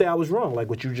 You say I was wrong, like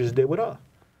what you just did with her.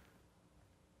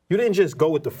 You didn't just go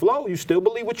with the flow. You still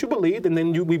believe what you believed, and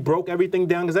then we broke everything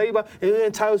down because everybody is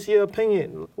entitled to your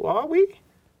opinion. Well, are we?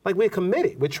 Like, we're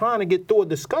committed. We're trying to get through a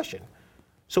discussion.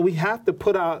 So we have to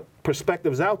put our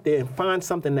perspectives out there and find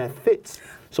something that fits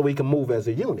so we can move as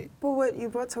a unit. But what you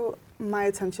brought to my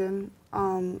attention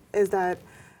is that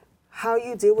how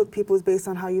you deal with people is based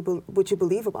on what you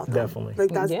believe about them. Definitely. Like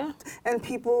that's, and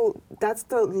people, that's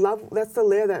the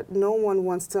layer that no one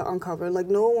wants to uncover. Like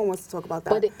no one wants to talk about that.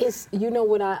 But it's, you know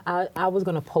what, I was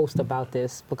gonna post about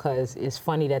this because it's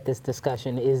funny that this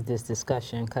discussion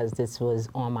because this was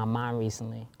on my mind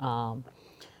recently.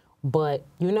 But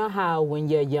you know how when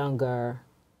you're younger,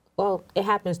 well, it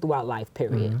happens throughout life,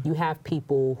 period. Mm-hmm. You have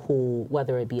people who,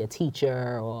 whether it be a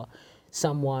teacher or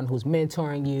someone who's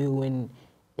mentoring you, and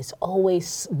it's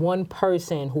always one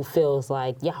person who feels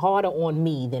like you're harder on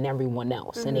me than everyone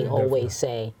else. Mm-hmm. And they always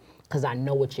say, because I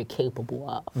know what you're capable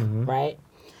of, mm-hmm. right?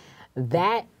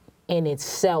 That in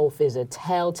itself is a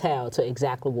telltale to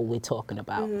exactly what we're talking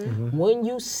about. Mm-hmm. Mm-hmm. When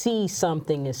you see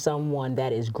something in someone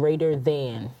that is greater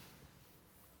than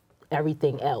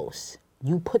everything else,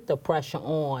 you put the pressure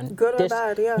on. Good or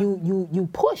bad, yeah. You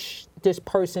push this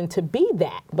person to be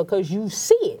that because you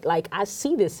see it. Like, I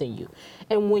see this in you.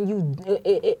 And when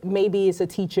maybe it's a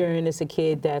teacher and it's a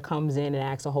kid that comes in and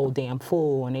acts a whole damn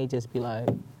fool, and they just be like,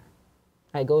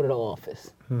 I go to the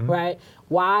office, mm-hmm. right?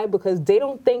 Why? Because they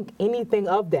don't think anything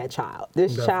of that child.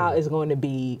 This child is going to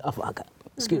be a fucker.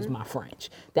 Excuse mm-hmm. my French.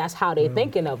 That's how they're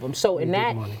thinking of them. So in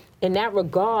that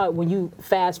regard, when you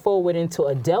fast forward into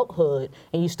adulthood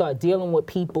and you start dealing with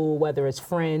people, whether it's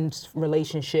friends,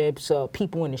 relationships,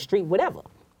 people in the street, whatever,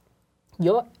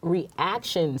 your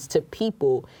reactions to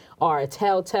people are a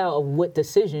telltale of what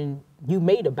decision you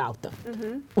made about them,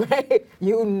 mm-hmm. right?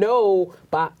 You know,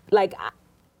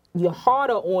 you're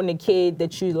harder on the kid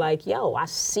that you like, yo, I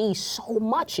see so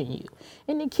much in you.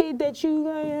 And the kid that you,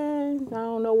 I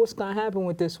don't know what's going to happen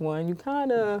with this one. You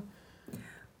kind of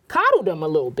coddle them a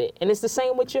little bit. And it's the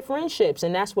same with your friendships.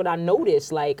 And that's what I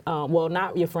noticed, like, well,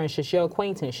 not your friendships, your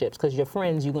acquaintanceships, because your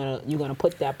friends, you're gonna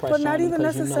put that pressure on. But not even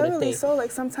necessarily so.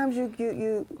 Like, sometimes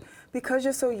you because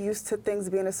you're so used to things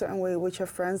being a certain way with your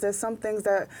friends, there's some things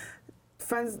that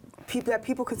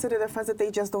people consider their friends that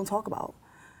they just don't talk about.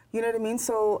 You know what I mean?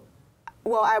 So,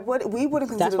 well, we wouldn't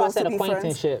consider those to be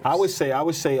friends. I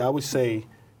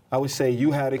would say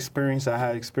you had experience, I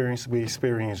had experience, we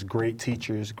experienced great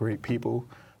teachers, great people,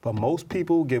 but most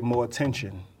people give more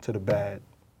attention to the bad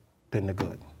than the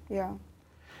good. Yeah.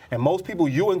 And most people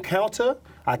you encounter,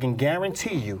 I can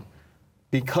guarantee you,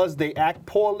 because they act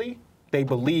poorly, they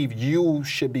believe you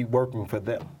should be working for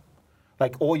them.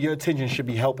 Like all your attention should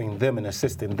be helping them and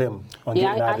assisting them on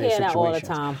getting out of their situations. That all the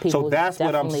time. People so that's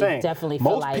what I'm saying.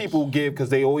 Most like people give because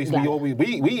they always,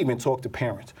 we even talk to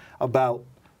parents about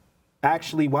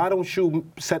actually, why don't you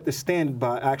set the standard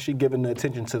by actually giving the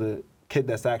attention to the kid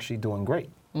that's actually doing great?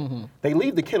 Mm-hmm. They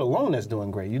leave the kid alone that's doing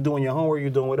great. You're doing your homework, you're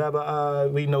doing whatever,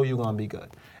 we know you're going to be good.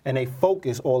 And they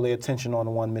focus all their attention on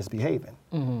the one misbehaving.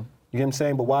 Mm-hmm. You know what I'm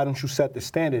saying? But why don't you set the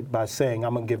standard by saying,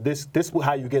 I'm going to give this is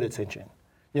how you get attention.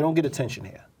 You don't get attention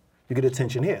here. You get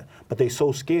attention here. But they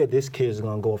so scared this kid's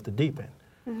going to go off the deep end.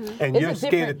 Mm-hmm. And you're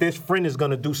scared that this friend is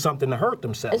going to do something to hurt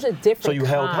themselves. It's a different So you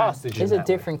held hostage in It's that a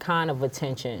different kind of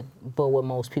attention, but what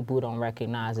most people don't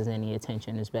recognize is any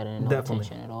attention is better than no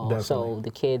attention at all. So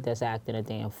the kid that's acting a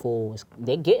damn fool,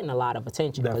 they're getting a lot of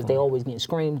attention because they always getting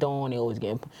screamed on, they always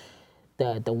getting,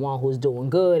 the one who's doing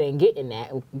good ain't getting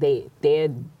that.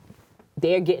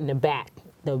 They're getting the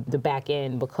back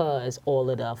end because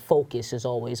all of the focus is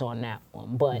always on that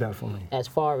one. But as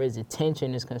far as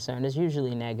attention is concerned, it's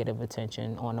usually negative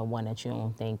attention on the one that you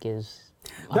don't think is.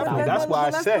 That's why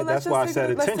I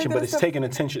said attention, but it's taking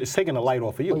attention, it's taking the light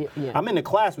off of you. Yeah. I'm in the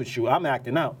class with you, I'm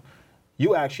acting out.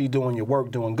 You actually doing your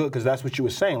work, doing good, because that's what you were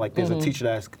saying. Like there's a teacher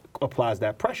that applies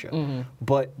that pressure.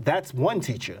 But that's one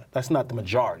teacher. That's not the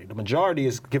majority. The majority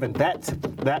is giving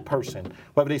that person,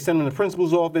 whether they send them to the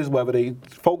principal's office, whether they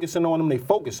focusing on them, they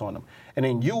focus on them. And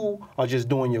then you are just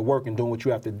doing your work and doing what you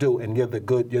have to do, and you're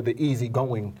the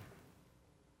easygoing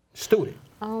student.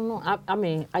 I don't know. I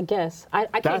mean, I guess. I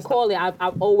can't call it.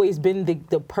 I've always been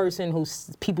the person who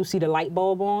people see the light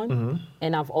bulb on,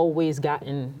 and I've always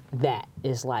gotten that.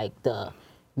 It's like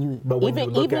even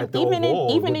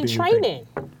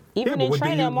in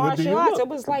training martial arts, it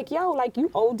was like, yo, like you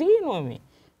ODing on me.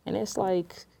 And it's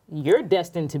like, you're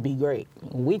destined to be great.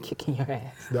 We kicking your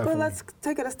ass. Definitely. But let's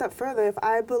take it a step further. If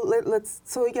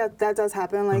that does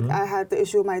happen. Like I had the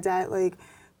issue with my dad, like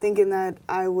thinking that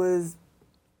I was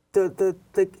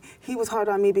he was hard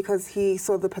on me because he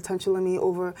saw the potential in me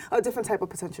over a different type of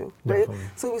potential, right? Definitely.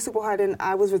 So he was super hard, and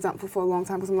I was resentful for a long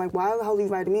time because I'm like, why the hell are you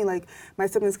writing me? Like, my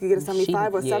siblings could get a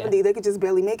 75 or 70, they could just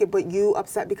barely make it, but you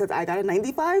upset because I got a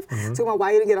 95? So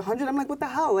why you didn't get 100? I'm like, what the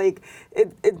hell? Like,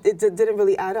 it didn't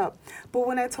really add up. But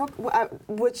when I talk,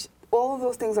 which all of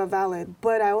those things are valid,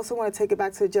 but I also want to take it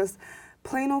back to just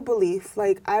plain old belief.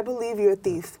 Like, I believe you're a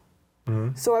thief.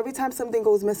 So every time something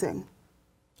goes missing,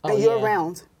 and you're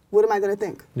around, what am I going to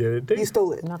think? Yeah, you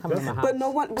stole it. Not coming to my house. But no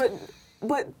one,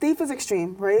 but thief is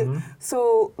extreme, right?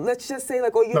 So let's just say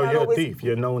like, you're a thief.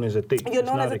 You're known as a thief. You're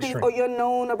known as a thief, or you're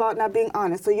known about not being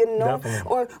honest. So you're known,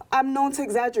 or I'm known to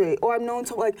exaggerate, or I'm known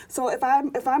to like. So if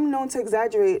I'm known to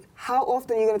exaggerate, how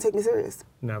often are you going to take me serious?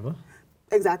 Never.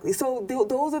 Exactly. So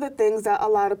those are the things that a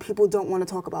lot of people don't want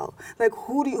to talk about. Like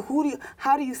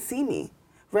how do you see me?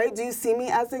 Right? Do you see me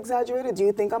as exaggerated? Do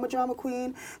you think I'm a drama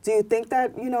queen? Do you think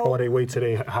that, Or they wait till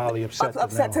they highly upset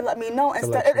to let me know.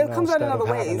 It comes out in other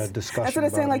ways. Instead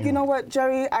of saying, like, you know what,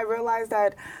 Jerry, I realize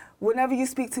that whenever you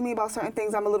speak to me about certain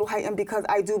things, I'm a little heightened because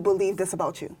I do believe this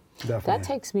about you. Definitely. That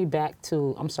takes me back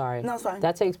to, I'm sorry. No, it's fine.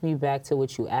 That takes me back to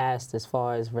what you asked as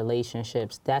far as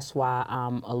relationships. That's why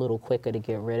I'm a little quicker to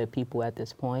get rid of people at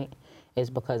this point, is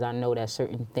because I know that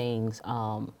certain things,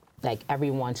 like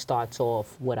everyone starts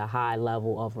off with a high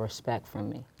level of respect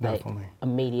from me. Definitely. Like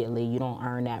immediately, you don't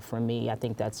earn that from me. I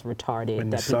think that's retarded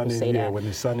when that people say that. When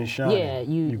the sun is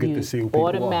shining, you get to see who people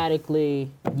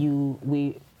automatically,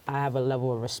 I have a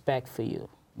level of respect for you.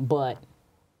 But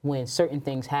when certain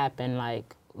things happen,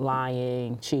 like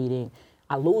lying, cheating,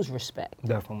 I lose respect.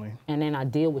 Definitely. And then I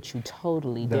deal with you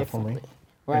totally differently.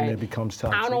 Right? And it becomes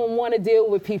toxic. I don't want to deal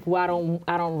with people I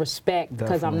don't respect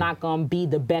because I'm not going to be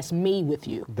the best me with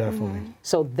you. Definitely.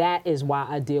 So that is why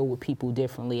I deal with people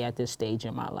differently at this stage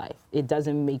in my life. It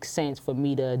doesn't make sense for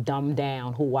me to dumb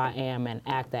down who I am and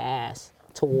act the ass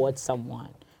towards someone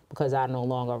because I no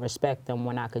longer respect them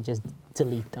when I could just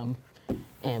delete them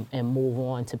and move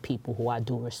on to people who I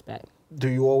do respect. Do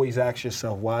you always ask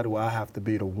yourself, why do I have to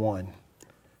be the one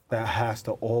that has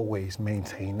to always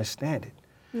maintain the standard?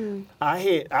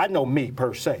 I know me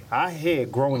per se. I hear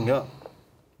growing up,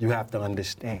 you have to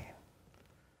understand.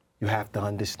 You have to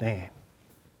understand.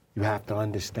 You have to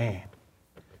understand.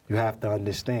 You have to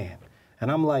understand. And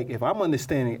I'm like, if I'm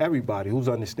understanding everybody, who's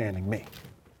understanding me?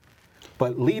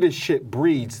 But leadership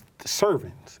breeds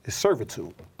servants. It's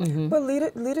servitude. But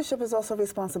leadership is also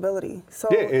responsibility. So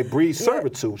yeah, it breeds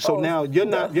servitude. So now you're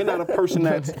not a person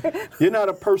that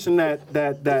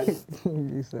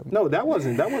No, that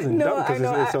wasn't dumb because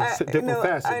it's a different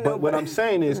facet. But what I'm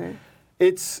saying is,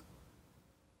 it's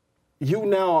you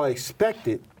now are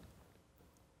expected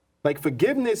Like,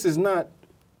 forgiveness is not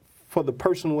for the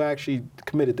person who actually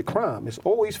committed the crime. It's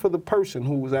always for the person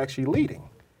who was actually leading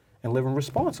and living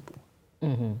responsibly.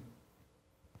 Mm-hmm.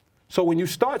 So when you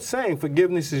start saying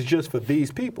forgiveness is just for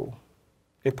these people,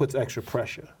 it puts extra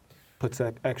pressure, puts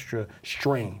extra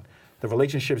strain. The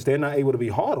relationships, they're not able to be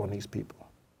hard on these people.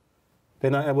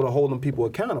 They're not able to hold them people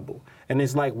accountable. And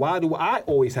it's like, why do I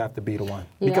always have to be the one?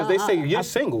 Because they say you're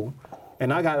single,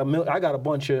 and I got a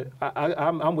bunch of,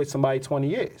 I'm with somebody 20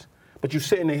 years. But you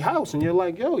sit in their house and you're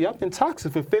like, yo, y'all been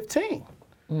toxic for 15.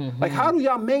 Mm-hmm. Like, how do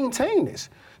y'all maintain this?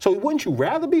 So wouldn't you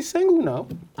rather be single? No.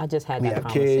 I just had that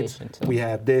conversation. We have kids, too. we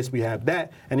have this, we have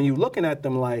that. And then you're looking at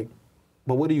them like,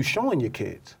 but what are you showing your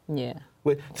kids? Yeah.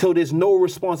 So there's no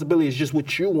responsibility, it's just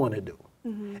what you want to do.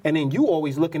 Mm-hmm. And then you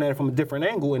always looking at it from a different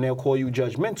angle, and they'll call you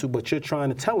judgmental, but you're trying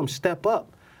to tell them, step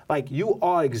up. Like, you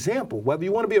are example. Whether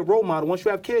you want to be a role model, once you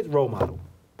have kids, role model.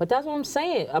 But that's what I'm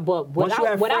saying. But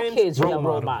without kids, you're a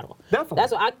role model. Definitely.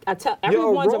 That's what I tell.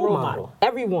 Everyone's a role model.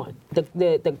 Everyone.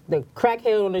 The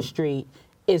crackhead on the street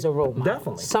is a role model.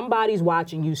 Definitely. Somebody's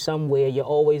watching you somewhere. You're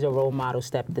always a role model.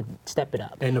 Step it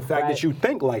up. And the fact that you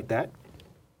think like that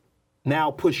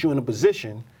now puts you in a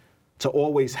position to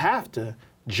always have to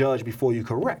judge before you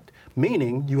correct.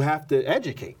 Meaning you have to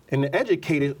educate. And the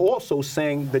educate is also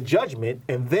saying the judgment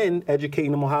and then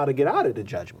educating them on how to get out of the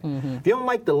judgment. Mm-hmm. If you don't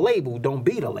like the label, don't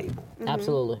be the label. Mm-hmm.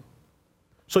 Absolutely.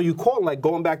 So you call, like,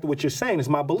 going back to what you're saying, is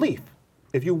my belief.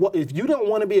 If you don't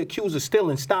want to be accused of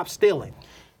stealing, stop stealing.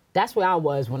 That's where I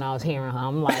was when I was hearing her.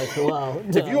 I'm like, well,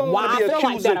 if you don't want to be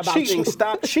accused of cheating,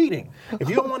 stop cheating. If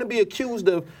you don't want to be accused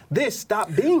of this,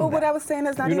 stop being But what I was saying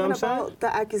is not even about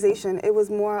the accusation. It was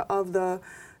more of the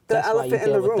elephant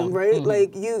in the room, right? Mm-hmm.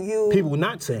 Like you people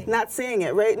not saying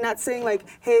it, right? Not saying like,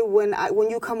 hey, when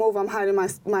you come over, I'm hiding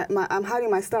I'm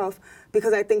hiding my stuff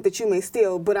because I think that you may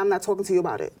steal, but I'm not talking to you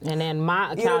about it. And then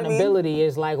my accountability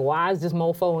is like, why is this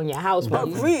mofo in your house?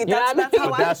 Agreed.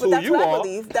 That's who you are.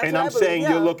 And I'm saying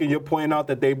you're pointing out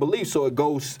that they believe, so it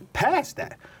goes past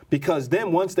that. Because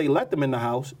then once they let them in the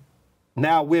house,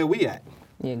 now where we at?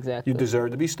 Yeah, exactly. You deserve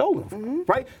to be stolen from,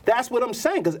 right? That's what I'm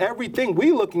saying, because everything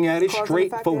we looking at is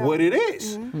straight for what it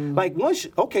is. Mm-hmm. Like, once,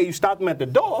 you stop them at the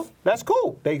door, that's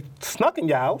cool. They snuck in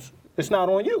your house, it's not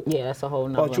on you. Yeah, that's a whole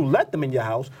nother. But you let them in your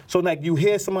house, so like you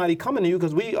hear somebody coming to you,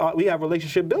 because we have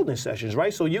relationship building sessions,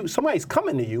 right? So somebody's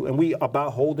coming to you, and we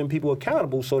about holding people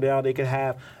accountable so that they can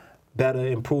have better,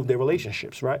 improve their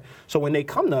relationships, right? So when they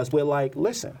come to us, we're like,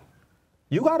 listen,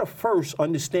 you got to first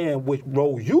understand which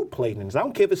role you played in this. I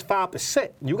don't care if it's 5%.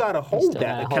 You got to hold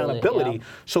that accountability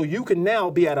so you can now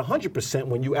be at 100%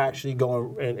 when you actually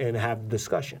go and have the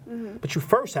discussion. Mm-hmm. But you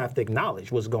first have to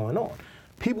acknowledge what's going on.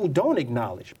 People don't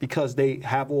acknowledge because they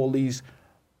have all these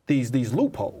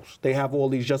loopholes. They have all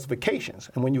these justifications.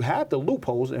 And when you have the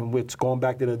loopholes, and it's going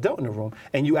back to the adult in the room,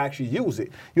 and you actually use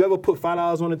it, you ever put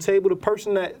 $5 on the table, the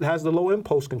person that has the low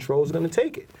impulse control is going to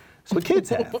take it. That's what kids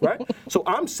have, right? So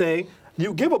I'm saying,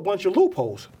 you give a bunch of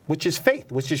loopholes, which is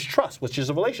faith, which is trust, which is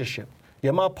a relationship.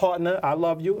 You're my partner, I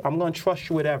love you, I'm going to trust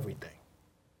you with everything.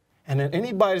 And then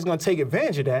anybody that's going to take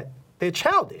advantage of that, they're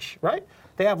childish, right?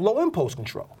 They have low impulse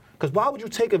control. Because why would you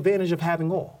take advantage of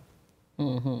having all?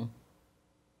 Mm-hmm.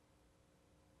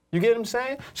 You get what I'm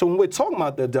saying? So when we're talking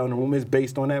about the adult in the room, it's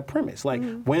based on that premise. Like,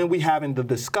 when are we having the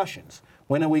discussions?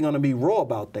 When are we going to be raw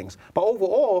about things? But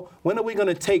overall, when are we going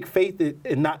to take faith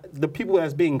in not the people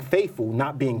that's being faithful,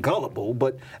 not being gullible,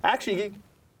 but actually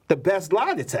the best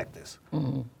lie detectors?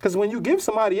 Because when you give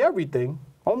somebody everything,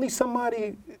 only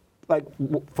somebody, like,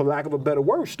 for lack of a better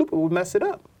word, stupid will mess it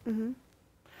up. Mm-hmm.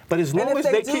 But as long as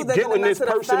they keep getting this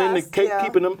person in the cake,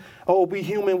 keeping them, we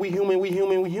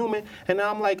human. And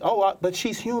now I'm like, but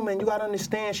she's human. You got to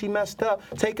understand, she messed up.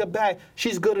 Take her back.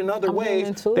 She's good in other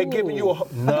ways. They're giving you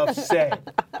enough say.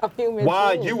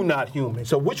 Why are you not human?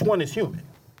 So which one is human?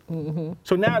 Mm-hmm.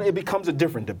 So now it becomes a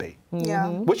different debate. Yeah.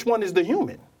 Which one is the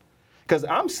human? Because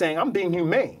I'm saying I'm being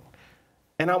humane.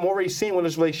 And I'm already seeing where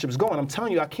this relationship's going. I'm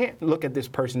telling you, I can't look at this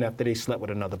person after they slept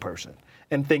with another person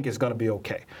and think it's going to be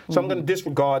okay. So I'm going to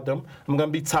disregard them. I'm going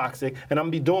to be toxic, and I'm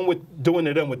going to be doing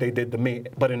to them what they did to me,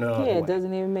 but in another way. Yeah, it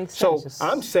doesn't even make sense. So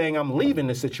I'm saying I'm leaving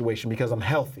this situation because I'm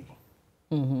healthy.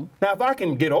 Mm-hmm. Now, if I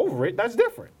can get over it, that's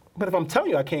different. But if I'm telling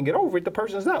you I can't get over it, the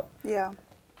person's out. Yeah.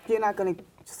 You're not going to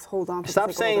just hold on.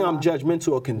 Stop saying I'm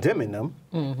judgmental or condemning them,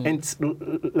 and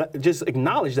just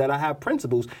acknowledge that I have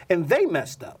principles, and they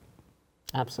messed up.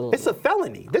 Absolutely. It's a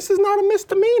felony. This is not a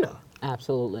misdemeanor.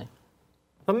 Absolutely.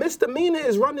 A misdemeanor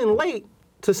is running late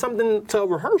to a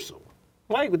rehearsal.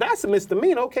 Like, that's a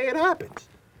misdemeanor. Okay, it happens.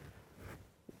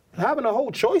 Having a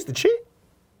whole choice to cheat.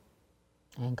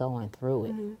 And going through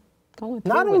it. Going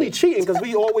through Not with only it. cheating, because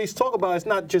we always talk about it's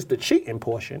not just the cheating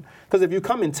portion. Because if you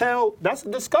come and tell, that's a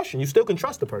discussion. You still can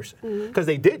trust the person. Because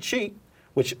they did cheat,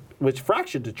 which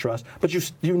fractured the trust, but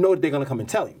you know that they're going to come and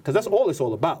tell you. Because that's all it's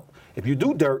all about. If you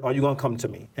do dirt, are you going to come to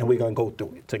me? And we're going to go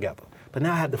through it together. But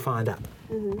now I had to find out.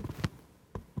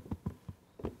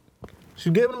 So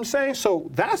you get what I'm saying? So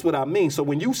that's what I mean. So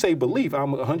when you say belief,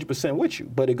 I'm 100% with you.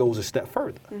 But it goes a step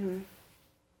further.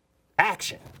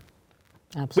 Action.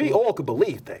 Absolutely. We all could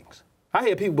believe things. I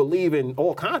hear people believe in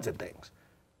all kinds of things,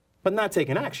 but not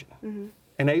taking action.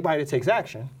 And everybody that takes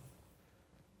action,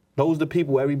 those are the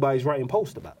people everybody's writing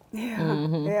posts about.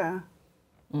 Yeah.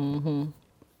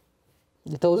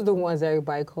 Those are the ones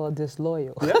everybody call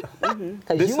disloyal. Yeah.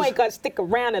 Because you ain't gonna stick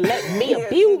around and let me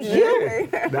abuse you.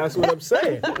 That's what I'm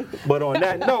saying. But on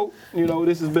that note,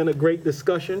 this has been a great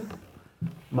discussion.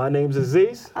 My name's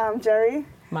Aziz. I'm Jerry.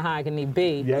 Mahagony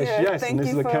B. Yes, Yeah, yes. thank And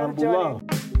this you is for Accountable joining.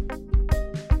 Love.